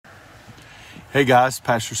Hey guys,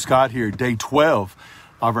 Pastor Scott here, day 12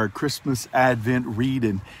 of our Christmas Advent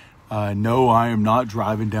reading. No, I am not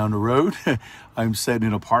driving down the road. I'm sitting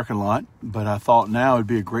in a parking lot, but I thought now it'd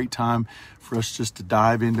be a great time for us just to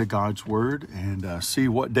dive into God's Word and see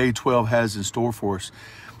what day 12 has in store for us.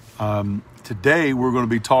 Today, we're going to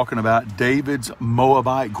be talking about David's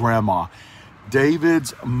Moabite grandma,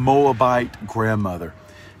 David's Moabite grandmother.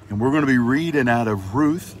 And we're going to be reading out of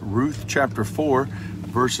Ruth chapter 4,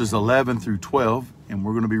 verses 11 through 12. And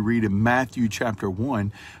we're going to be reading Matthew chapter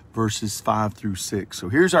 1, verses 5 through 6. So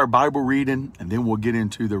here's our Bible reading, and then we'll get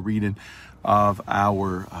into the reading of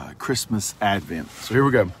our Christmas Advent. So here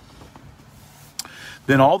we go.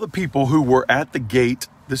 Then all the people who were at the gate,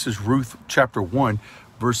 this is Ruth chapter 1,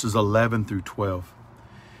 verses 11 through 12.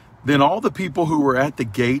 Then all the people who were at the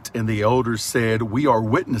gate and the elders said, "We are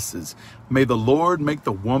witnesses. May the Lord make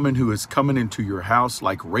the woman who is coming into your house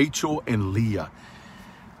like Rachel and Leah,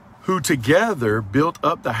 who together built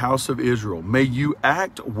up the house of Israel. May you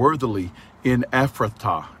act worthily in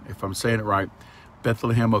Ephrathah," if I'm saying it right,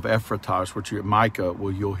 Bethlehem of Ephrathah, which Micah,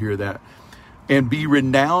 well, you'll hear that, "and be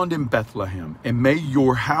renowned in Bethlehem. And may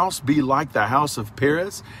your house be like the house of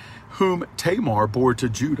Perez, whom Tamar bore to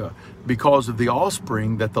Judah, because of the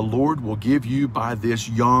offspring that the Lord will give you by this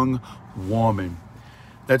young woman."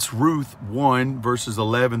 That's Ruth 1, verses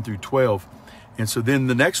 11 through 12. And so then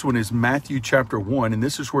the next one is Matthew chapter 1, and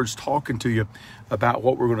this is where it's talking to you about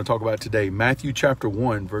what we're going to talk about today. Matthew chapter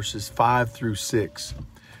 1, verses 5 through 6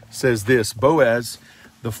 says this: Boaz,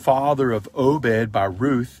 the father of Obed by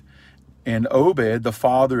Ruth, and Obed, the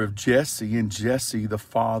father of Jesse, and Jesse, the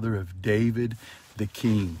father of David the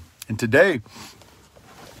king. And today,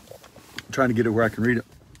 I'm trying to get it where I can read it.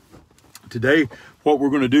 Today, what we're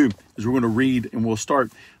going to do is we're going to read, and we'll start.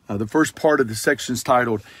 The first part of the section is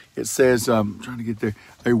titled, it says, I'm trying to get there,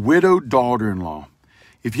 A Widowed Daughter-in-Law.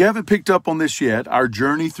 If you haven't picked up on this yet, our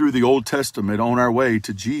journey through the Old Testament on our way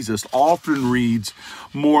to Jesus often reads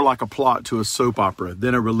more like a plot to a soap opera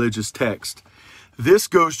than a religious text. This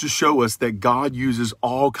goes to show us that God uses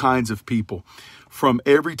all kinds of people from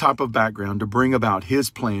every type of background to bring about his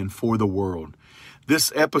plan for the world.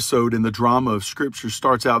 This episode in the drama of Scripture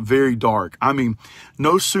starts out very dark. I mean,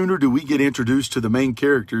 no sooner do we get introduced to the main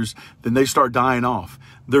characters than they start dying off.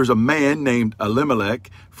 There's a man named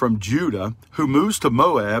Elimelech from Judah who moves to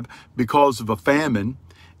Moab because of a famine,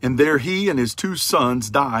 and there he and his two sons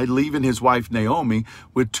died, leaving his wife Naomi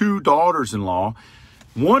with two daughters-in-law.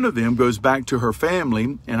 One of them goes back to her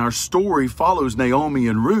family, and our story follows Naomi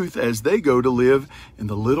and Ruth as they go to live in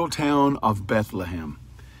the little town of Bethlehem.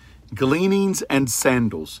 Gleanings and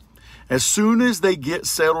sandals. As soon as they get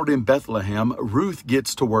settled in Bethlehem, Ruth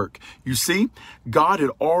gets to work. You see, God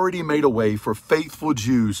had already made a way for faithful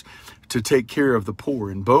Jews to take care of the poor,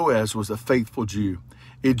 and Boaz was a faithful Jew.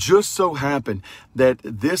 It just so happened that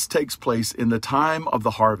this takes place in the time of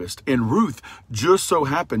the harvest, and Ruth just so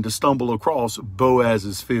happened to stumble across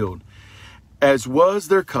Boaz's field. As was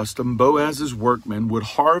their custom, Boaz's workmen would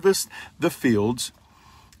harvest the fields,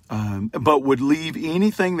 but would leave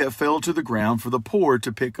anything that fell to the ground for the poor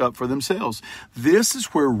to pick up for themselves. This is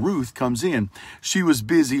where Ruth comes in. She was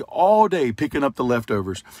busy all day picking up the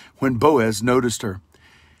leftovers when Boaz noticed her.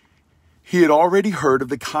 He had already heard of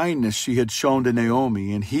the kindness she had shown to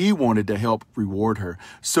Naomi, and he wanted to help reward her.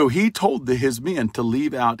 So he told his men to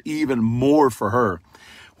leave out even more for her.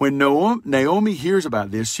 When Naomi hears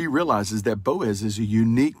about this, she realizes that Boaz is a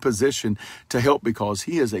unique position to help because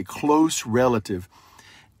he is a close relative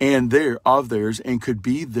and theirs and could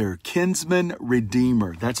be their kinsman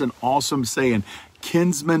redeemer. That's an awesome saying,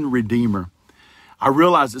 kinsman redeemer. I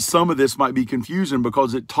realize that some of this might be confusing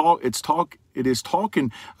because it is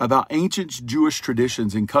talking about ancient Jewish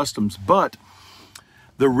traditions and customs, but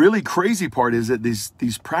the really crazy part is that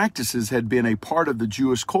these practices had been a part of the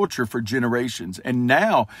Jewish culture for generations, and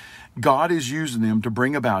now God is using them to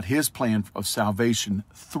bring about his plan of salvation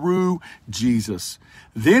through Jesus.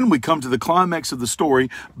 Then we come to the climax of the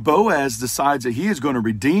story. Boaz decides that he is going to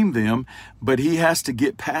redeem them, but he has to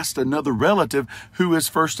get past another relative who is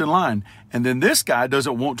first in line. And then this guy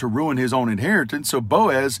doesn't want to ruin his own inheritance, so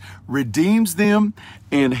Boaz redeems them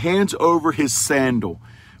and hands over his sandal,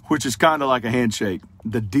 which is kind of like a handshake.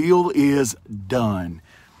 The deal is done.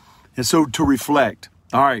 And so to reflect,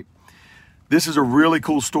 all right, this is a really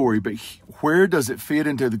cool story, but where does it fit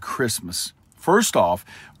into the Christmas? First off,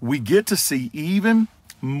 we get to see even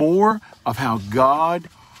more of how God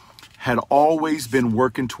had always been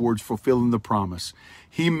working towards fulfilling the promise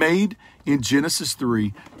he made in Genesis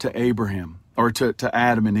 3 to Abraham. Or to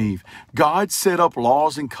Adam and Eve. God set up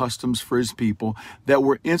laws and customs for his people that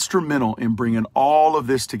were instrumental in bringing all of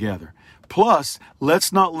this together. Plus,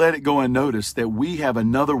 let's not let it go unnoticed that we have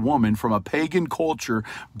another woman from a pagan culture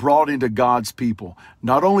brought into God's people.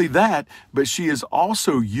 Not only that, but she is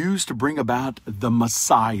also used to bring about the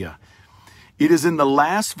Messiah. It is in the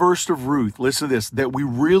last verse of Ruth, listen to this, that we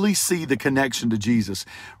really see the connection to Jesus.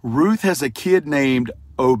 Ruth has a kid named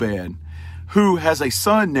Obed, who has a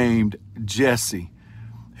son named Jesse,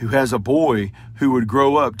 who has a boy who would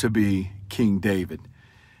grow up to be King David.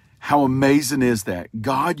 How amazing is that?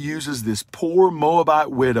 God uses this poor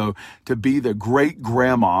Moabite widow to be the great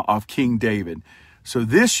grandma of King David. So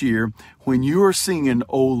this year, when you are singing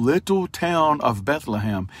 "O Little Town of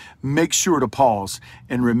Bethlehem," make sure to pause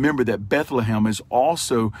and remember that Bethlehem is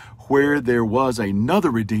also where there was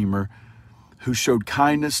another Redeemer who showed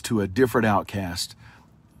kindness to a different outcast,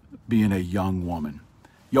 being a young woman.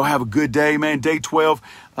 Y'all have a good day, man. Day 12.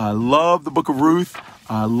 I love the book of Ruth.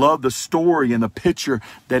 I love the story and the picture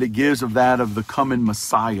that it gives of that of the coming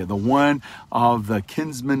Messiah, the one of the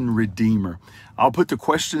kinsman redeemer. I'll put the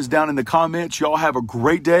questions down in the comments. Y'all have a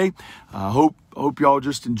great day. Hope y'all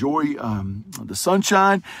just enjoy the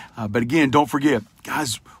sunshine. But again, don't forget,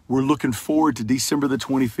 guys, we're looking forward to December the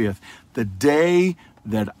 25th, the day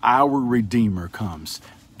that our Redeemer comes.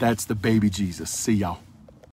 That's the baby Jesus. See y'all.